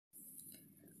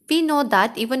we know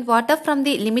that even water from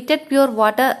the limited pure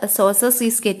water sources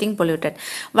is getting polluted.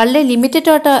 വളരെ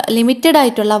limited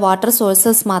ആയിട്ടുള്ള water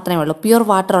sources മാത്രമേ ഉള്ളൂ, pure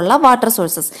water ഉള്ള water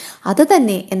sources. അത്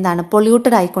തന്നെ എന്താണ്,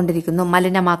 polluted ആയിക്കൊണ്ടിരിക്കുന്നു,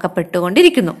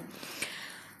 മലിനമാക്കപ്പെട്ടുകൊണ്ടിരിക്കുന്നു.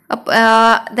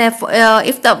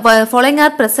 If the following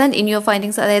are present in your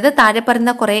findings, അതായത് താഴെ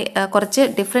പറയുന്ന കുറച്ച്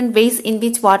different ways in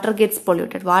which water gets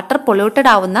polluted, water polluted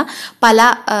ആവുന്ന പല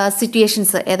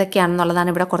സിറ്റുവേഷൻസ്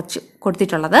ഏതൊക്കെയാണെന്നുള്ളതാണ് ഇവിടെ കുറച്ച്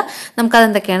കൊടുത്തിട്ടുള്ളത്. നമുക്കത്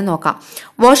എന്തൊക്കെയാണ് നോക്കാം.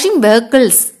 വാഷിംഗ്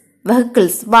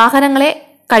വെഹിക്കിൾസ് വാഹനങ്ങളെ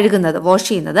കഴുകുന്നത്, വാഷ്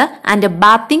ചെയ്യുന്നത്. ആൻഡ്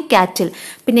ബാത്തിങ് കാറ്റിൽ,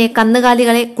 പിന്നെ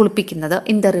കന്നുകാലികളെ കുളിപ്പിക്കുന്നത്.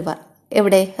 ഇൻ ദ റിവർ,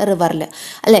 എവിടെ, റിവറിൽ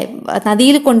അല്ലെ,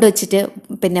 നദിയിൽ കൊണ്ടുവച്ചിട്ട്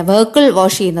പിന്നെ വെഹിക്കിൾ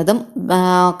വാഷ് ചെയ്യുന്നതും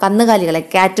കന്നുകാലികളെ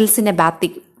കാറ്റിൽസിനെ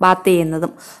ബാത്ത്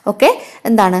ചെയ്യുന്നതും ഒക്കെ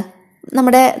എന്താണ്,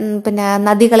 നമ്മുടെ പിന്നെ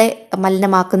നദികളെ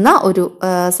മലിനമാക്കുന്ന ഒരു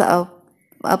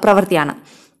പ്രവൃത്തിയാണ്.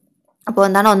 അപ്പോൾ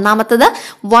എന്താണ് ഒന്നാമത്തത്,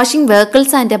 വാഷിംഗ്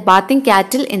വെഹിക്കിൾസ് ആൻഡ് ബാത്തിങ്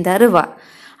കാറ്റിൽ ഇൻ ദ റിവർ.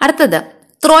 അടുത്തത്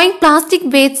throwing plastic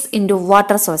waste in to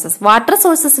water sources, water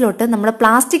സോഴ്സസിലോട്ട് നമ്മൾ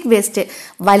പ്ലാസ്റ്റിക് വേസ്റ്റ്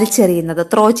വലിച്ചെറിയുന്നത്,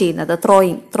 ത്രോ ചെയ്യുന്നത്.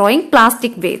 ത്രോയിങ്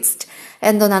പ്ലാസ്റ്റിക് വേസ്റ്റ്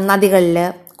എന്തോന്നാണ്, നദികളിൽ,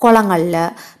 കുളങ്ങളിൽ,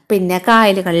 പിന്നെ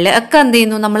കായലുകളിൽ ഒക്കെ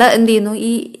നമ്മൾ എന്ത് ചെയ്യുന്നു,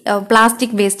 ഈ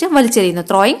plastic waste വലിച്ചെറിയുന്നു.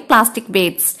 Throwing plastic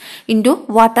waste in to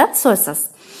water sources.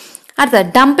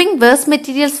 അടുത്തത് dumping waste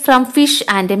materials from fish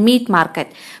and meet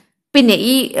market. പിന്നെ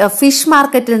ഈ ഫിഷ്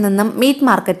മാർക്കറ്റിൽ നിന്നും, മീറ്റ്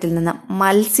മാർക്കറ്റിൽ നിന്നും,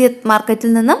 മത്സ്യ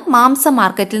മാർക്കറ്റിൽ നിന്നും, മാംസ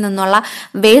മാർക്കറ്റിൽ നിന്നുള്ള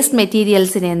വേസ്റ്റ്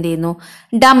മെറ്റീരിയൽസിനെ എന്ത് ചെയ്യുന്നു,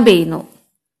 ഡംപ് ചെയ്യുന്നു.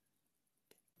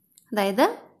 അതായത്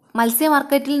മത്സ്യ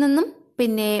മാർക്കറ്റിൽ നിന്നും,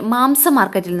 പിന്നെ മാംസ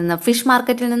മാർക്കറ്റിൽ നിന്നും, ഫിഷ്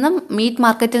മാർക്കറ്റിൽ നിന്നും, മീറ്റ്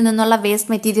മാർക്കറ്റിൽ നിന്നുള്ള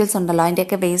വേസ്റ്റ് മെറ്റീരിയൽസ് ഉണ്ടല്ലോ,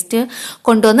 അതിൻ്റെയൊക്കെ വേസ്റ്റ്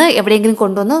കൊണ്ടുവന്ന് എവിടെയെങ്കിലും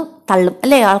കൊണ്ടുവന്ന് തള്ളും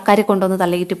അല്ലേ, ആൾക്കാരെ കൊണ്ടുവന്ന്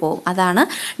തള്ളിയിട്ട് പോകും. അതാണ്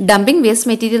dumping waste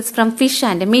materials from fish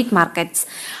and meet markets.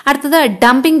 അടുത്തത്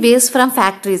ഡംപിങ് വേസ്റ്റ് ഫ്രം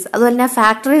ഫാക്ടറീസ്, അതുപോലെ തന്നെ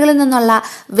ഫാക്ടറികളിൽ നിന്നുള്ള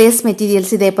വേസ്റ്റ്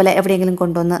മെറ്റീരിയൽസ് ഇതേപോലെ എവിടെയെങ്കിലും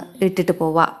കൊണ്ടുവന്ന് ഇട്ടിട്ട്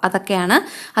പോവുക, അതൊക്കെയാണ്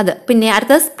അത്. പിന്നെ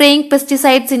അടുത്തത് spraying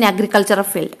pesticides in agricultural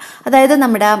field, അതായത്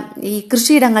നമ്മുടെ ഈ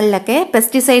കൃഷിയിടങ്ങളിലൊക്കെ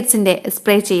പെസ്റ്റിസൈഡ്സിന്റെ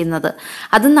സ്പ്രേ ചെയ്യുന്നത്.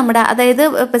 അതും നമ്മുടെ, അതായത്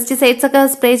പെസ്റ്റിസൈഡ്സ് ഒക്കെ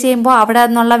സ്പ്രേ ചെയ്യുമ്പോൾ അവിടെ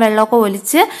നിന്നുള്ള വെള്ളമൊക്കെ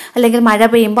ഒലിച്ച്, അല്ലെങ്കിൽ മഴ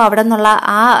പെയ്യുമ്പോൾ അവിടെ നിന്നുള്ള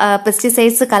ആ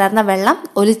പെസ്റ്റിസൈഡ്സ് കലർന്ന വെള്ളം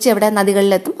ഒലിച്ച് എവിടെ,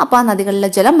 നദികളിലെത്തും. അപ്പോൾ ആ നദികളിലെ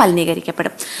ജലം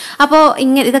മലിനീകരിക്കപ്പെടും. അപ്പോൾ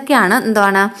ഇതൊക്കെയാണ്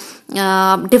എന്താണ്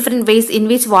different ways in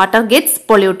which water gets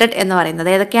polluted എന്ന് പറയുന്നത്.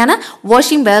 ഏതൊക്കെയാണ്,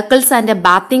 washing vehicles and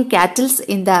bathing cattles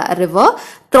in the river,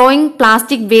 throwing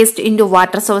plastic waste into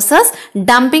water sources,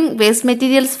 dumping waste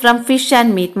materials from fish and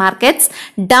meat markets,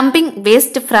 dumping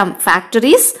waste from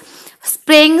factories,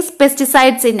 spraying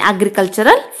pesticides in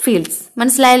agricultural fields.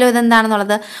 മനസ്സിലായല്ലോ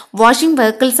ഇതെന്താണെന്നുള്ളത്. Washing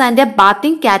vehicles and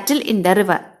bathing കാറ്റിൽ in the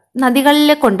river,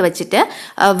 നദികളിൽ കൊണ്ടുവച്ചിട്ട്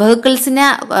വെഹിക്കിൾസിനെ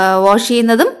wash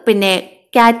ചെയ്യുന്നതും, പിന്നെ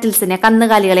കാറ്റിൽസിനെ,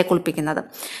 കന്നുകാലികളെ കുളിപ്പിക്കുന്നതും,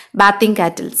 bathing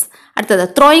cattles. അടുത്തത്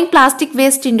throwing plastic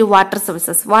waste in to water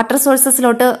sources, water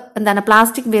സോഴ്സസിലോട്ട് എന്താണ്,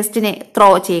 plastic വേസ്റ്റിനെ throw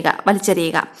ചെയ്യുക,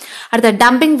 വലിച്ചെറിയുക. അടുത്തത്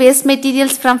dumping waste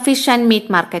materials from fish and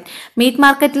meet market, meet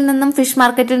മാർക്കറ്റിൽ നിന്നും ഫിഷ്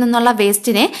മാർക്കറ്റിൽ നിന്നുള്ള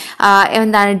വേസ്റ്റിനെ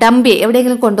എന്താണ് ഡംപ്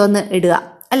എവിടെയെങ്കിലും കൊണ്ടുവന്ന് ഇടുക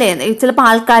അല്ലേ, ചിലപ്പോൾ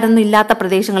ആൾക്കാരൊന്നും ഇല്ലാത്ത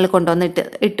പ്രദേശങ്ങളിൽ കൊണ്ടുവന്ന്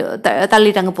ഇട്ട്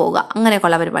തള്ളിയിട്ട് അങ്ങ് പോവുക,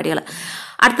 അങ്ങനെയൊക്കെയുള്ള പരിപാടികൾ.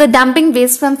 അടുത്ത ഡംപിങ്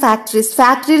വേസ്റ്റ് ഫ്രം ഫാക്ടറീസ്,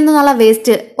 ഫാക്ടറിയിൽ നിന്നുള്ള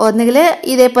വേസ്റ്റ് ഒന്നുകിൽ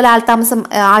ഇതേപോലെ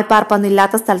ആൾപ്പാർപ്പൊന്നും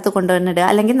ഇല്ലാത്ത സ്ഥലത്ത് കൊണ്ടുവന്നിടുക,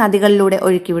 അല്ലെങ്കിൽ നദികളിലൂടെ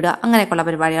ഒഴുക്കി വിടുക, അങ്ങനെയൊക്കെയുള്ള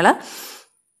പരിപാടികൾ.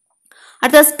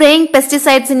 അടുത്ത spraying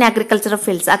pesticides in agricultural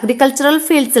fields, agricultural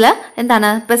ഫീൽഡ്സിൽ എന്താണ്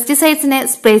പെസ്റ്റിസൈഡ്സിനെ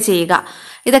സ്പ്രേ ചെയ്യുക.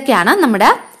 ഇതൊക്കെയാണ്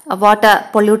നമ്മുടെ വാട്ടർ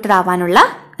പൊല്യൂട്ടഡ് ആവാനുള്ള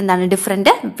എന്താണ്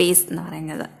ഡിഫറെന്റ് വേസ് എന്ന്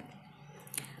പറയുന്നത്.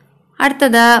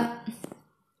 അടുത്തത്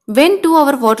when to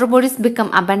our water bodies become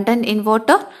abundant in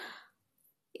water,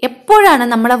 എപ്പോഴാണ്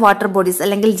നമ്മുടെ വാട്ടർ ബോഡീസ്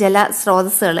അല്ലെങ്കിൽ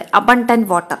ജലസ്രോതസ്സുകൾ അബണ്ടന്റ്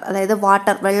വാട്ടർ, അതായത്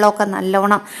വാട്ടർ വെള്ളമൊക്കെ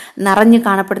നല്ലോണം നിറഞ്ഞു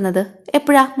കാണപ്പെടുന്നത്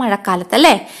എപ്പോഴാ, മഴക്കാലത്ത്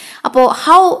അല്ലേ. അപ്പോൾ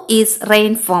ഹൗ ഈസ്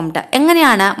റെയിൻ ഫോംഡ്,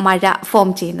 എങ്ങനെയാണ് മഴ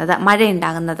ഫോം ചെയ്യുന്നത്,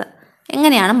 മഴയുണ്ടാകുന്നത്,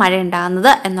 എങ്ങനെയാണ്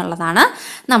മഴയുണ്ടാകുന്നത് എന്നുള്ളതാണ്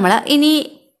നമ്മൾ ഇനി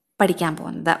പഠിക്കാൻ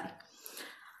പോകുന്നത്.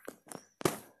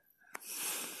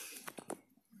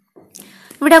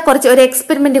 ഇവിടെ ഒരു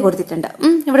എക്സ്പെരിമെന്റ് കൊടുത്തിട്ടുണ്ട്.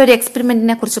 ഇവിടെ ഒരു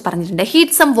എക്സ്പെരിമെന്റിനെ കുറിച്ച് പറഞ്ഞിട്ടുണ്ട്.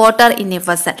 Heat some water in A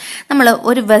vessel, നമ്മൾ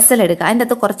ഒരു വെസൽ എടുക്കുക, അതിൻ്റെ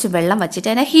അകത്ത് കുറച്ച് വെള്ളം വെച്ചിട്ട്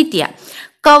അതിനെ ഹീറ്റ് ചെയ്യുക.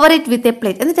 Cover it with a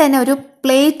plate, എന്നിട്ട് അതിനെ ഒരു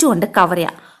പ്ലേറ്റ് കൊണ്ട് കവർ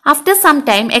ചെയ്യുക. After some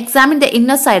time examine the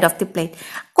inner side of the plate,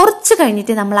 കുറച്ച്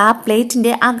കഴിഞ്ഞിട്ട് നമ്മൾ ആ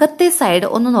പ്ലേറ്റിന്റെ അകത്തെ സൈഡ്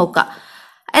ഒന്ന് നോക്കുക.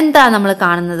 എന്താ നമ്മൾ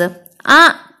കാണുന്നത്, ആ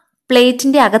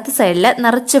പ്ലേറ്റിന്റെ അകത്തെ സൈഡിൽ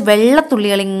നിറച്ച്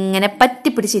വെള്ളത്തുള്ളികൾ ഇങ്ങനെ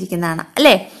പറ്റി പിടിച്ചിരിക്കുന്നതാണ്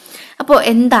അല്ലേ. അപ്പോൾ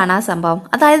എന്താണ് ആ സംഭവം,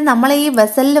 അതായത് നമ്മൾ ഈ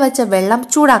വെസലിൽ വെച്ച വെള്ളം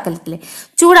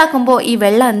ചൂടാക്കുമ്പോൾ ഈ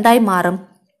വെള്ളം എന്തായി മാറും,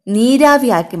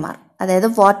 നീരാവിയാക്കി മാറും. അതായത്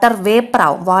വാട്ടർ വേപ്പർ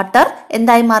ആവും. വാട്ടർ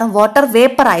എന്തായി മാറും, വാട്ടർ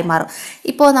വേപ്പറായി മാറും.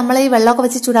 ഇപ്പോൾ നമ്മൾ ഈ വെള്ളമൊക്കെ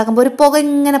വെച്ച് ചൂടാക്കുമ്പോൾ ഒരു പുക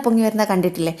ഇങ്ങനെ പൊങ്ങി വരുന്ന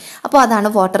കണ്ടിട്ടില്ലേ, അപ്പോൾ അതാണ്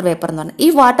വാട്ടർ വേപ്പർ എന്ന് പറയുന്നത്. ഈ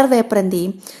വാട്ടർ വേപ്പർ എന്ത്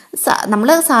ചെയ്യും,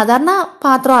 നമ്മൾ സാധാരണ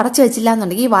പാത്രം അടച്ചു വെച്ചില്ല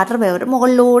എന്നുണ്ടെങ്കിൽ ഈ വാട്ടർ വേപ്പർ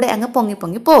മുകളിലൂടെ അങ്ങ്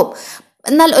പൊങ്ങി പോവും.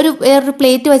 എന്നാൽ വേറൊരു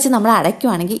പ്ലേറ്റ് വെച്ച് നമ്മൾ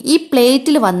അടയ്ക്കുവാണെങ്കിൽ ഈ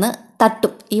പ്ലേറ്റിൽ വന്ന്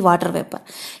തട്ടും ഈ വാട്ടർ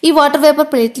വേപ്പർ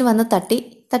പ്ലേറ്റിൽ വന്ന് തട്ടി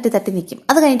നിൽക്കും.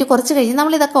 അത് കഴിഞ്ഞിട്ട് കുറച്ച് കഴിഞ്ഞ്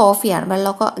നമ്മൾ ഇതൊക്കെ ഓഫ് ചെയ്യണം,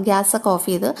 വെള്ളമൊക്കെ ഗ്യാസൊക്കെ ഓഫ്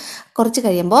ചെയ്ത് കുറച്ച്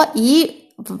കഴിയുമ്പോൾ ഈ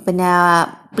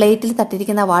പ്ലേറ്റിൽ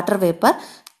തട്ടിയിരിക്കുന്ന വാട്ടർ വേപ്പർ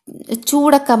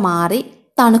ചൂടൊക്കെ മാറി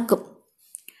തണുക്കും.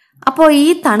 അപ്പോൾ ഈ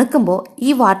തണുക്കുമ്പോൾ ഈ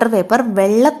വാട്ടർ വേപ്പർ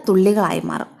വെള്ളത്തുള്ളികളായി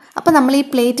മാറും. അപ്പോൾ നമ്മൾ ഈ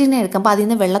പ്ലേറ്റിനെ എടുക്കുമ്പോൾ അതിൽ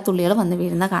നിന്ന് വെള്ളത്തുള്ളികൾ വന്ന്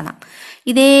വീഴുന്ന കാണാം.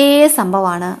 ഇതേ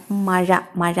സംഭവമാണ് മഴ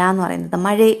എന്ന് പറയുന്നത്.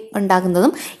 മഴ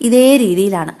ഉണ്ടാകുന്നതും ഇതേ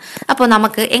രീതിയിലാണ്. അപ്പോൾ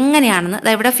നമുക്ക്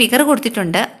എങ്ങനെയാണെന്ന് ഇവിടെ ഫിഗർ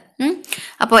കൊടുത്തിട്ടുണ്ട്.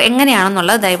 അപ്പോൾ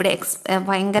എങ്ങനെയാണെന്നുള്ളത് ഇവിടെ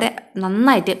ഭയങ്കര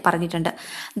നന്നായിട്ട് പറഞ്ഞിട്ടുണ്ട്.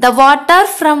 The water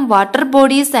from water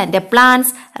bodies and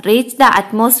plants reach the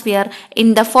atmosphere in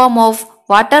the form of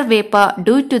water vapour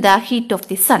due to the heat of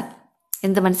the sun.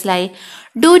 എന്ത് മനസ്സിലായി?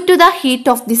 Due to the heat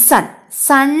of the sun,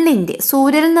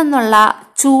 സൂര്യനിൽ നിന്നുള്ള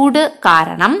ചൂട്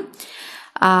കാരണം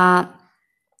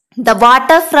the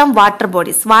water from water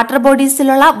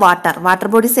ബോഡീസിലുള്ള water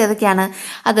bodies ഏതൊക്കെയാണ്?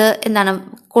 അത് എന്താണ്?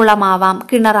 കുളമാവാം,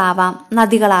 കിണറാവാം,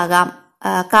 നദികളാകാം,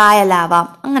 കായലാവാം,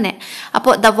 അങ്ങനെ.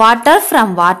 അപ്പോൾ ദ വാട്ടർ ഫ്രം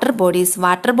വാട്ടർ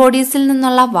ബോഡീസിൽ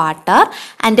നിന്നുള്ള വാട്ടർ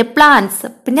ആൻഡ് പ്ലാന്റ്സ്,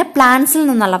 പിന്നെ പ്ലാന്റ്സിൽ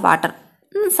നിന്നുള്ള വാട്ടർ,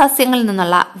 സസ്യങ്ങളിൽ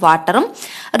നിന്നുള്ള വാട്ടറും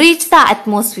റീച്ച് ദ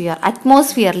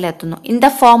അറ്റ്മോസ്ഫിയറിൽ എത്തുന്നു in the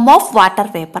form of water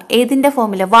vapour. ഏതിന്റെ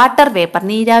ഫോമില്? വാട്ടർ വേപ്പർ,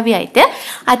 നീരാവിയായിട്ട്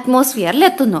അറ്റ്മോസ്ഫിയറിൽ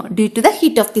എത്തുന്നു due to the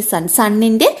heat of the sun,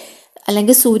 സണ്ണിന്റെ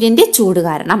അല്ലെങ്കിൽ സൂര്യന്റെ ചൂട്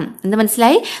കാരണം. എന്ത്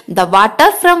മനസ്സിലായി? The water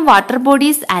from water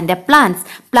bodies and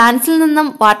പ്ലാന്റ്സിൽ നിന്നും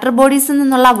വാട്ടർ ബോഡീസിൽ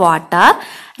നിന്നുള്ള water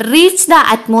reach the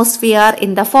atmosphere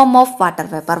in the form of water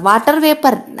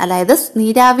vapour അതായത്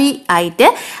നീരാവി ആയിട്ട്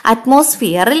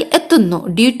അറ്റ്മോസ്ഫിയറിൽ എത്തുന്നു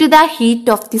due to the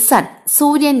heat of the sun,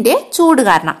 സൂര്യന്റെ ചൂട്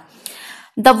കാരണം.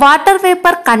 The water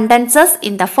vapour condenses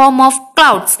in the form of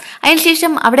clouds.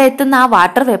 അതിനുശേഷം അവിടെ എത്തുന്ന ആ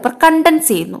വാട്ടർ വേപ്പർ കണ്ടൻസ്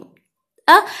ചെയ്യുന്നു.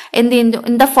 എന്ത് ചെയ്യുന്നു?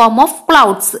 In the form of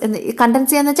clouds. Contents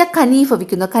ചെയ്യാന്ന് വെച്ചാൽ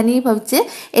ഘനീഭവിച്ച്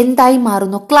എന്തായി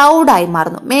മാറുന്നു? ക്ലൗഡായി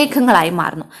മാറുന്നു, മേഘങ്ങളായി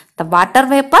മാറുന്നു. The water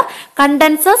vapour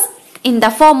condenses in the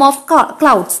form of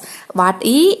clouds.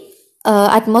 ഈ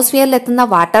അറ്റ്മോസ്ഫിയറിൽ എത്തുന്ന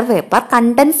വാട്ടർ വേപ്പർ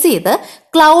കണ്ടൻസ് ചെയ്ത്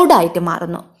ക്ലൗഡ് ആയിട്ട്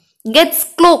മാറുന്നു. Gets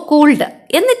cooled.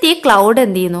 എന്നിട്ട് ഈ ക്ലൗഡ്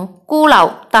എന്ത് ചെയ്യുന്നു?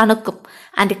 കൂളാവും, തണുക്കും.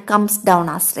 And comes down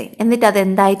as rain. എന്നിട്ട് അത്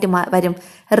എന്തായിട്ട് വരും?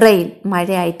 റെയിൻ,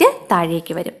 മഴയായിട്ട്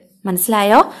താഴേക്ക് വരും.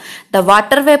 മനസ്സിലായോ? The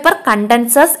water vapour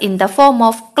condenses in the form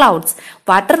of clouds.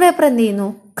 Water vapour എന്ത് ചെയ്യുന്നു?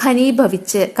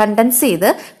 ഘനീഭവിച്ച് കണ്ടൻസ് ചെയ്ത്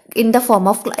ഇൻ ദ ഫോം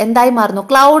ഓഫ് എന്തായി മാറുന്നു?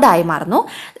 ക്ലൗഡായി മാറുന്നു.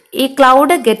 ഈ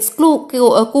ക്ലൗഡ് ഗെറ്റ്സ്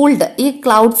കൂൾഡ്. ഈ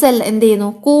ക്ലൗഡ്സ് എല്ലാം എന്ത് ചെയ്യുന്നു?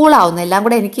 കൂളാവുന്നു. എല്ലാം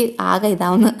കൂടെ എനിക്ക് ആകെ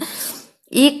ഇതാവുന്നു.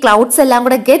 ഈ ക്ലൗഡ്സ് എല്ലാം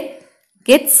കൂടെ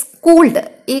ഗെറ്റ്സ് കൂൾഡ്,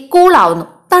 ഈ കൂളാവുന്നു,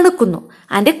 തണുക്കുന്നു.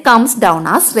 And comes down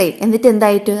as rain. എന്നിട്ട്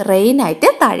എന്തായിട്ട്? റെയിൻ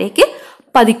ആയിട്ട് താഴേക്ക്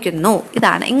പതിക്കുന്നു.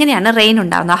 ഇങ്ങനെയാണ് റെയിൻ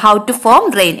ഉണ്ടാവുന്നത്. ഹൗ ടു ഫോം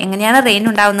റെയിൻ, എങ്ങനെയാണ് റെയിൻ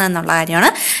ഉണ്ടാവുന്നത് എന്നുള്ള കാര്യമാണ്.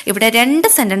 ഇവിടെ 2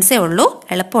 സെന്റൻസേ ഉള്ളൂ,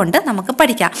 എളുപ്പമുണ്ട്, നമുക്ക്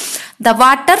പഠിക്കാം. The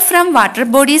water from water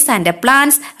bodies and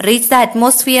plants reach the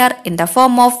atmosphere in the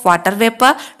form of water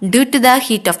vapour due to the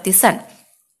heat of the sun.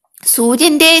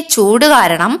 സൂര്യന്റെ ചൂട്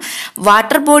കാരണം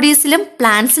വാട്ടർ ബോഡീസിലും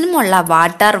പ്ലാന്റ്സിലുമുള്ള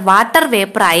വാട്ടർ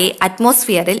വേപ്പറായി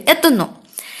അറ്റ്മോസ്ഫിയറിൽ എത്തുന്നു.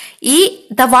 ഈ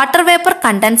the water vapour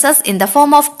condenses in the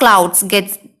form of clouds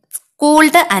gets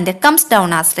cooled and comes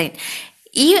down as rain.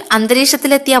 ഈ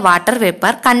അന്തരീക്ഷത്തിലെത്തിയ water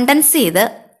vapour contents ചെയ്ത്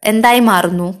എന്തായി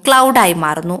മാറുന്നു? ക്ലൗഡായി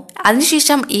മാറുന്നു.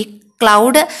 അതിനുശേഷം ഈ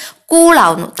ക്ലൗഡ്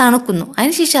കൂളാവുന്നു, തണുക്കുന്നു.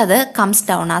 അതിനുശേഷം അത് കംസ്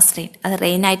ഡൗൺ ആസ് റെയിൻ, അത്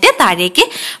റെയിനായിട്ട് താഴേക്ക്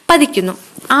പതിക്കുന്നു.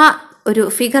 ആ ഒരു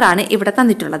ഫിഗറാണ് ഇവിടെ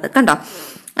തന്നിട്ടുള്ളത്. കണ്ടോ?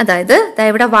 അതായത്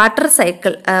ഇവിടെ വാട്ടർ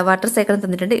സൈക്കിൾ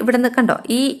തന്നിട്ടുണ്ട്. ഇവിടെ നിന്ന് കണ്ടോ,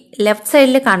 ഈ ലെഫ്റ്റ്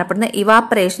സൈഡിൽ കാണപ്പെടുന്ന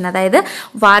ഇവാപ്പറേഷൻ, അതായത്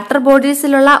വാട്ടർ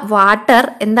ബോഡീസിലുള്ള വാട്ടർ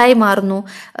എന്തായി മാറുന്നു?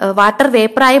 വാട്ടർ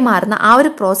വേപ്പറായി മാറുന്ന ആ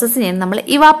ഒരു പ്രോസസ്സിനെയാണ് നമ്മൾ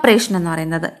ഇവാപ്പറേഷൻ എന്ന്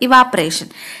പറയുന്നത്. ഇവാപ്പറേഷൻ.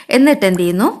 എന്നിട്ട് എന്ത്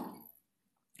ചെയ്യുന്നു?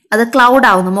 അത് ക്ലൗഡ്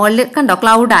ആവുന്നു. മുകളിൽ കണ്ടോ,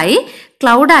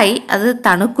 ക്ലൗഡായി അത്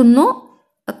തണുക്കുന്നു.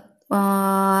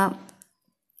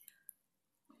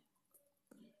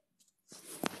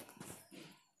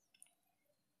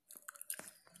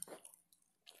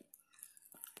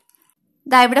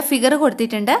 ഇവിടെ ഫിഗർ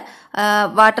കൊടുത്തിട്ടുണ്ട്.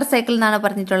 വാട്ടർ സൈക്കിൾ എന്നാണ്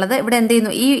പറഞ്ഞിട്ടുള്ളത്. ഇവിടെ എന്ത്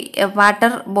ചെയ്യുന്നു? ഈ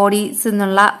വാട്ടർ ബോഡീസ്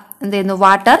എന്നുള്ള എന്ത് ചെയ്യുന്നു?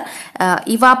 വാട്ടർ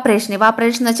ഇവാപ്പറേഷൻ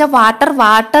എന്ന് വെച്ചാൽ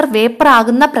വാട്ടർ വേപ്പർ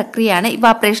ആകുന്ന പ്രക്രിയയാണ്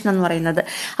ഇവാപ്പറേഷൻ എന്ന് പറയുന്നത്.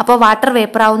 അപ്പോൾ വാട്ടർ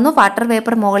വേപ്പർ ആവുന്നു, വാട്ടർ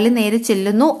വേപ്പർ മുകളിൽ നേരെ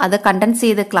ചെല്ലുന്നു, അത് കണ്ടൻസ്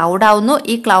ചെയ്ത് ക്ലൗഡ് ആവുന്നു.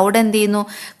 ഈ ക്ലൗഡ് എന്ത് ചെയ്യുന്നു?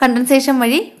 കണ്ടൻസേഷൻ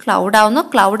വഴി ക്ലൗഡ് ആവുന്നു.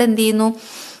 ക്ലൗഡ് എന്ത് ചെയ്യുന്നു?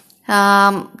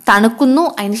 തണുക്കുന്നു.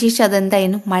 അതിനുശേഷം അത്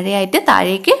എന്തായിരുന്നു? മഴയായിട്ട്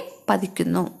താഴേക്ക്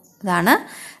പതിക്കുന്നു. ഇതാണ്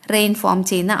റെയിൻ ഫോം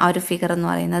ചെയ്യുന്ന ആ ഒരു ഫിഗർ എന്ന്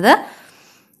പറയുന്നത്.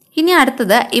 ഇനി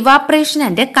അടുത്തത് ഇവാപ്പറേഷൻ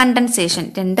ആൻഡ് കണ്ടൻസേഷൻ.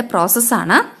 2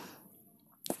 പ്രോസസ്സാണ്,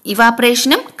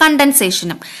 ഇവാപ്പറേഷനും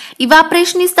കണ്ടൻസേഷനും.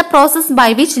 Evaporation is the process by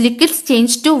which liquids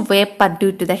change to vapour due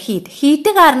to the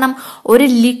heat കാരണം ഒരു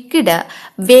ലിക്വിഡ്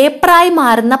വേപ്പറായി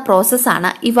മാറുന്ന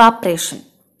പ്രോസസ്സാണ് ഇവാപ്പറേഷൻ.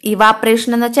 ഇവാപ്രേഷൻ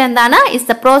എന്ന് വെച്ചാൽ എന്താണ്? Is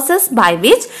the process by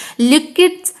which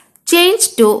liquids change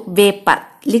to vapour.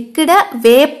 Liquid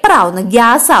vapour ആവുന്നു,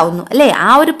 gas ആവുന്നു അല്ലെ? ആ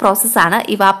ഒരു പ്രോസസ്സാണ്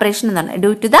ഇവാപ്രേഷൻ എന്ന് പറയുന്നത്.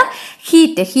 ഡ്യൂ ടു ദ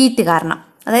ഹീറ്റ് കാരണം.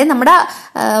 അതായത് നമ്മുടെ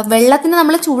വെള്ളത്തിന്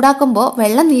നമ്മൾ ചൂടാക്കുമ്പോൾ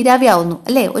വെള്ളം നീരാവി ആവുന്നു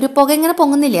അല്ലേ? ഒരു പുക ഇങ്ങനെ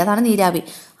പൊങ്ങുന്നില്ലേ? അതാണ് നീരാവി.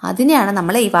 അതിനെയാണ്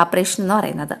നമ്മൾ ഇവാപ്രേഷൻ എന്ന്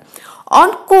പറയുന്നത്. ഓൺ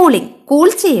കൂളിംഗ്, കൂൾ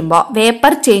ചെയ്യുമ്പോൾ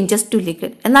വേപ്പർ ചേഞ്ചസ് ടു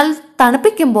ലിക്വിഡ്. എന്നാൽ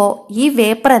തണുപ്പിക്കുമ്പോൾ ഈ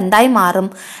വേപ്പർ എന്തായി മാറും?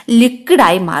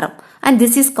 ലിക്വിഡായി മാറും. And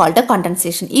this is called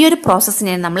condensation. ഈ ഒരു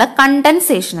പ്രോസസ്സിനെയാണ് നമ്മൾ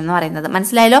കണ്ടൻസേഷൻ എന്ന് പറയുന്നത്.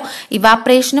 മനസ്സിലായല്ലോ?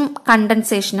 ഇവാപ്രേഷനും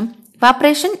കണ്ടൻസേഷനും.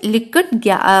 ഇവാപ്രേഷൻ ലിക്വിഡ്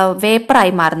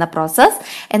വേപ്പറായി മാറുന്ന പ്രോസസ്,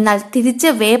 എന്നാൽ തിരിച്ച്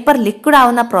വേപ്പർ ലിക്വിഡ്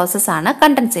ആവുന്ന പ്രോസസ്സാണ്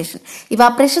കണ്ടൻസേഷൻ.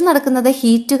 ഇവാപ്രേഷൻ നടക്കുന്നത്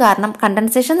ഹീറ്റ് കാരണം,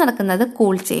 കണ്ടൻസേഷൻ നടക്കുന്നത്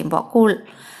കൂൾ ചെയ്യുമ്പോൾ,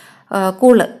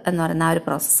 കൂള് എന്ന് പറയുന്ന ആ ഒരു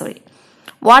പ്രോസസ്സ് വഴി.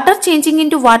 Water changing in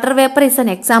to water vapour is an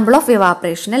example of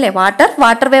evaporation അല്ലെ?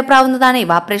 വാട്ടർ വേപ്പർ ആവുന്നതാണ്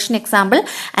evaporation example.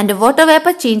 And water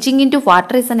vapour changing in to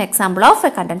water is an example of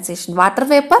A condensation. Water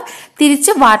vapour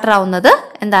തിരിച്ച് water ആവുന്നത്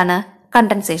എന്താണ്?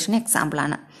 Condensation example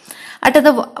ആണ്. അടുത്തത്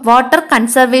water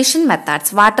conservation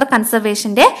methods. Water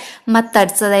കൺസർവേഷന്റെ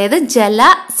methods, അതായത് ജല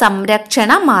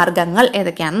സംരക്ഷണ മാർഗങ്ങൾ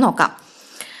ഏതൊക്കെയാണെന്ന് നോക്കാം.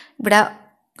 ഇവിടെ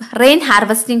റെയിൻ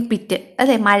ഹാർവെസ്റ്റിംഗ് പിറ്റ്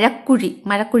അല്ലെ? മഴക്കുഴി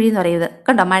എന്ന് പറയുന്നത്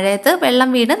കണ്ടോ? മഴയത്ത് വെള്ളം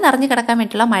വീണ് നിറഞ്ഞു കിടക്കാൻ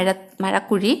വേണ്ടിയിട്ടുള്ള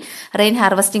മഴക്കുഴി, റെയിൻ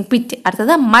ഹാർവെസ്റ്റിംഗ് പിറ്റ്.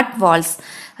 അടുത്തത് മഡ് വാൾസ്.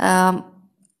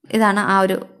 ഇതാണ് ആ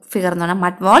ഒരു ഫിഗർ എന്ന് പറഞ്ഞാൽ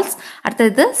മഡ് വാൾസ്.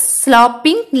 അടുത്തത്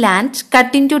sloping land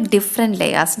cut in to different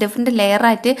layers. Different layer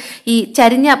ആയിട്ട് ഈ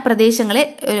ചരിഞ്ഞ പ്രദേശങ്ങളെ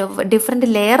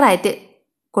ഡിഫറെന്റ് ലെയർ ആയിട്ട്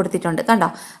കൊടുത്തിട്ടുണ്ട് കണ്ടോ?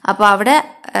 അപ്പോൾ അവിടെ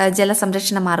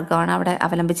ജലസംരക്ഷണ മാർഗമാണ് അവിടെ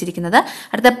അവലംബിച്ചിരിക്കുന്നത്.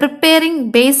 അടുത്ത പ്രിപ്പയറിംഗ്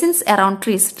ബേസിൻസ് അറൌണ്ട്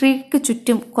ട്രീസ്. ട്രീക്ക്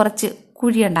ചുറ്റും കുറച്ച്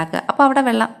കുഴി ഉണ്ടാക്കുക, അപ്പോൾ അവിടെ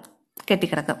വെള്ളം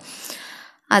കെട്ടിക്കിടക്കും.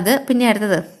 അത് പിന്നെ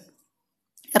അടുത്തത്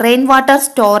rain water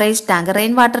storage tank.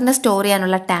 Rain വാട്ടറിനെ store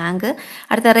ചെയ്യാനുള്ള ടാങ്ക്.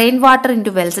 അടുത്ത rain water in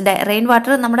to Wells. Rain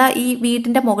water നമ്മുടെ ഈ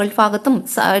വീടിന്റെ മുകൾ ഭാഗത്തും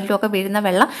സൈഡിലും ഒക്കെ വീഴുന്ന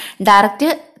വെള്ളം ഡയറക്റ്റ്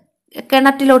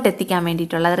കിണറ്റിലോട്ട് എത്തിക്കാൻ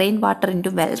വേണ്ടിയിട്ടുള്ളത് rain water in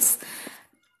to Wells.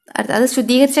 അത്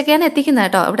ശുദ്ധീകരിച്ചൊക്കെയാണ് എത്തിക്കുന്നത്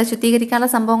കേട്ടോ. ഇവിടെ ശുദ്ധീകരിക്കാനുള്ള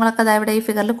സംഭവങ്ങളൊക്കെ അതാ ഇവിടെ ഈ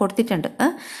ഫിഗറിൽ കൊടുത്തിട്ടുണ്ട്.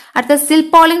 അടുത്ത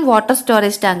സിൽപോളിൻ വാട്ടർ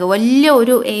സ്റ്റോറേജ് ടാങ്ക്. വലിയ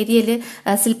ഒരു ഏരിയയിൽ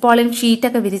സിൽപോളിൻ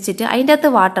ഷീറ്റൊക്കെ വിരിച്ചിട്ട് അതിൻ്റെ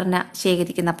അകത്ത് വാട്ടറിനെ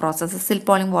ശേഖരിക്കുന്ന process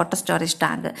Silpaulin water storage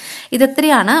tank.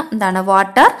 ഇതെത്രയാണ് എന്താണ്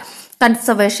വാട്ടർ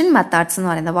കൺസർവേഷൻ മെത്തേഡ്സ് എന്ന്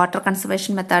പറയുന്നത്. വാട്ടർ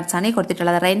കൺസർവേഷൻ മെത്തേഡ്സ് ആണ് ഈ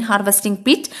കൊടുത്തിട്ടുള്ളത്. Rain harvesting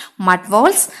pit, mud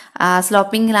walls,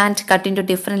 sloping land cut in to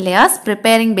different layers,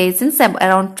 preparing basins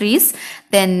around trees,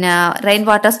 then rain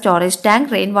water storage tank,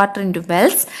 rain water in to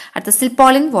Wells, അടുത്ത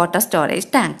Silpaulin water storage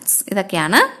tanks.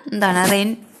 ഇതൊക്കെയാണ് എന്താണ്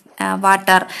rain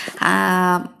water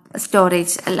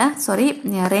storage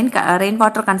rain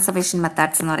water conservation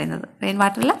methods എന്ന് പറയുന്നത്. Rain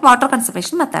വാട്ടറിലെ water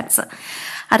conservation methods.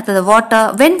 അടുത്തത്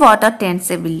when water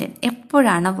turns A villain.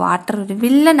 എപ്പോഴാണ് water ഒരു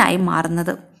വില്ലനായി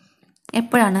മാറുന്നത്?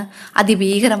 എപ്പോഴാണ്?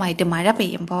 അതിഭീകരമായിട്ട് മഴ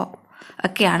പെയ്യുമ്പോൾ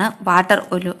ഒക്കെയാണ് വാട്ടർ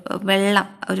വെള്ളം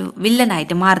ഒരു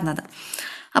വില്ലനായിട്ട് മാറുന്നത്.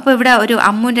 അപ്പോൾ ഇവിടെ ഒരു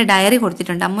അമ്മുവിൻ്റെ ഡയറി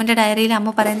കൊടുത്തിട്ടുണ്ട്. അമ്മുവിൻ്റെ ഡയറിയിൽ അമ്മ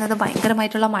പറയുന്നത്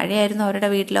ഭയങ്കരമായിട്ടുള്ള മഴയായിരുന്നു അവരുടെ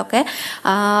വീട്ടിലൊക്കെ.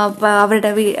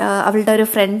 അവളുടെ ഒരു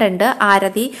ഫ്രണ്ട് ഉണ്ട്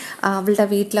ആരതി. അവളുടെ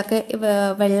വീട്ടിലൊക്കെ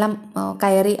വെള്ളം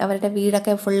കയറി അവരുടെ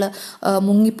വീടൊക്കെ ഫുള്ള്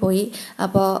മുങ്ങിപ്പോയി.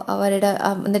 അപ്പോൾ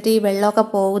എന്നിട്ട് ഈ വെള്ളമൊക്കെ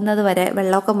പോകുന്നത് വരെ,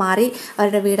 വെള്ളമൊക്കെ മാറി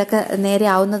അവരുടെ വീടൊക്കെ നേരെ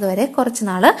ആവുന്നത് വരെ കുറച്ച്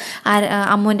നാൾ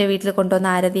അമ്മുവിൻ്റെ വീട്ടിൽ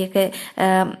കൊണ്ടുവന്ന ആരതിയൊക്കെ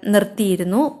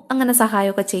നിർത്തിയിരുന്നു. അങ്ങനെ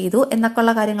സഹായമൊക്കെ ചെയ്തു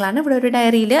എന്നൊക്കെയുള്ള കാര്യങ്ങളാണ് ഇവിടെ ഒരു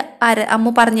ഡയറിയിൽ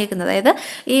അമ്മു പറഞ്ഞേക്കുന്നത്. അതായത്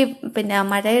ഈ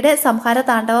മഴയുടെ സംഹാര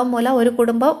താണ്ഡവം മൂലം ഒരു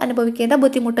കുടുംബം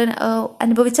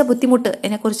അനുഭവിച്ച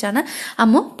ബുദ്ധിമുട്ടിനെ കുറിച്ചാണ്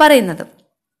അമ്മു പറയുന്നത്.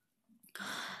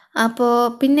 അപ്പോൾ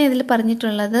പിന്നെ ഇതിൽ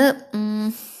പറഞ്ഞിട്ടുള്ളത്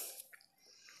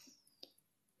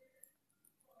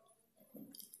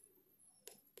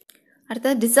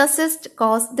അടുത്ത ഡിസാസ്റ്റേഴ്സ്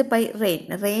കോസ്ഡ് ബൈ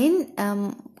റെയിൻ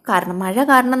കാരണം, മഴ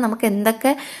കാരണം നമുക്ക്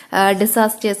എന്തൊക്കെ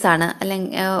ഡിസാസ്റ്റേഴ്സ് ആണ്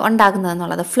അല്ലെങ്കിൽ ഉണ്ടാകുന്നത്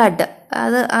എന്നുള്ളത്. ഫ്ലഡ്,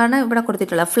 അത് ആണ് ഇവിടെ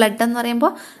കൊടുത്തിട്ടുള്ളത്. ഫ്ലഡ് എന്ന്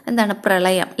പറയുമ്പോൾ എന്താണ്?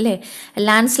 പ്രളയം അല്ലേ?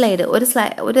 ലാൻഡ് സ്ലൈഡ്,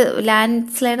 ഒരു ലാൻഡ്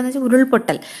സ്ലൈഡ് എന്ന് വെച്ചാൽ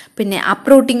ഉരുൾപൊട്ടൽ. പിന്നെ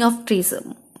അപ്രൂട്ടിങ് ഓഫ് ട്രീസ്,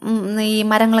 ഈ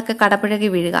മരങ്ങളൊക്കെ കടപുഴകി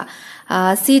വീഴുക.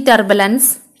 സീ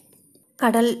ടർബുലൻസ്,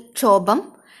 കടൽക്ഷോഭം.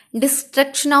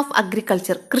 ഡിസ്ട്രക്ഷൻ ഓഫ്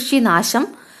അഗ്രികൾച്ചർ, കൃഷിനാശം.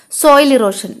 സോയിൽ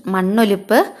ഇറോഷൻ,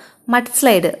 മണ്ണൊലിപ്പ്. മഡ്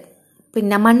സ്ലൈഡ്,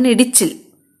 പിന്നെ മണ്ണിടിച്ചിൽ.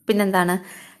 പിന്നെന്താണ്?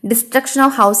 Destruction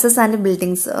of houses and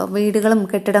buildings, വീടുകളും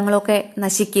കെട്ടിടങ്ങളും ഒക്കെ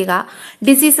നശിക്കുക.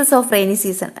 ഡിസീസസ് ഓഫ് റെയിനി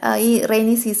സീസൺ, ഈ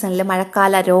റെയിനി സീസണിലെ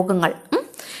മഴക്കാല രോഗങ്ങൾ.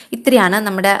 ഇത്രയാണ്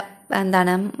നമ്മുടെ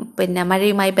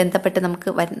മഴയുമായി ബന്ധപ്പെട്ട് നമുക്ക്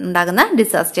ഉണ്ടാകുന്ന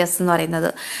ഡിസാസ്റ്റേഴ്സ് എന്ന് പറയുന്നത്.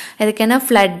 ഏതൊക്കെയാണ്?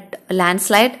 Flood, land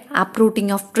slide,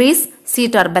 അപ്രൂട്ടിംഗ് of trees, see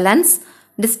turbulence,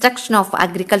 destruction of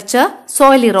agriculture,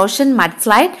 soil erosion,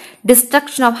 mudslide,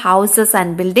 destruction of houses and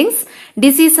buildings,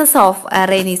 diseases of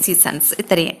rainy seasons.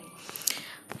 ഇത്രയും.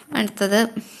 അടുത്തത്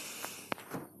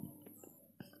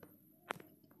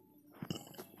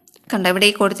കണ്ടോ ഇവിടെ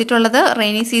ഈ കൊടുത്തിട്ടുള്ളത്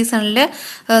റെയിനി സീസണിൽ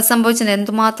സംഭവിച്ചത്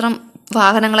എന്തുമാത്രം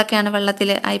വാഹനങ്ങളൊക്കെയാണ് വെള്ളത്തിൽ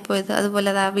ആയിപ്പോയത്. അതുപോലെ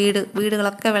അതാ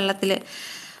വീടുകളൊക്കെ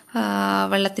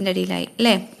വെള്ളത്തിൻ്റെ അടിയിലായി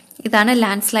അല്ലേ. ഇതാണ്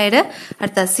ലാൻഡ് സ്ലൈഡ്.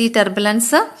 അടുത്ത സീ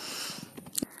ടർബുലൻസ്.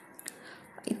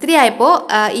 ഇത്രയായപ്പോൾ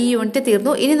ഈ യൂണിറ്റ്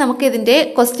തീർന്നു. ഇനി നമുക്ക് ഇതിന്റെ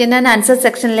ക്വസ്റ്റ്യൻ ആൻഡ് ആൻസർ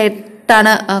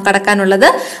സെക്ഷനിലേക്കാണ് കടക്കാനുള്ളത്.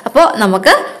 അപ്പോൾ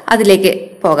നമുക്ക് അതിലേക്ക്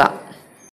പോകാം.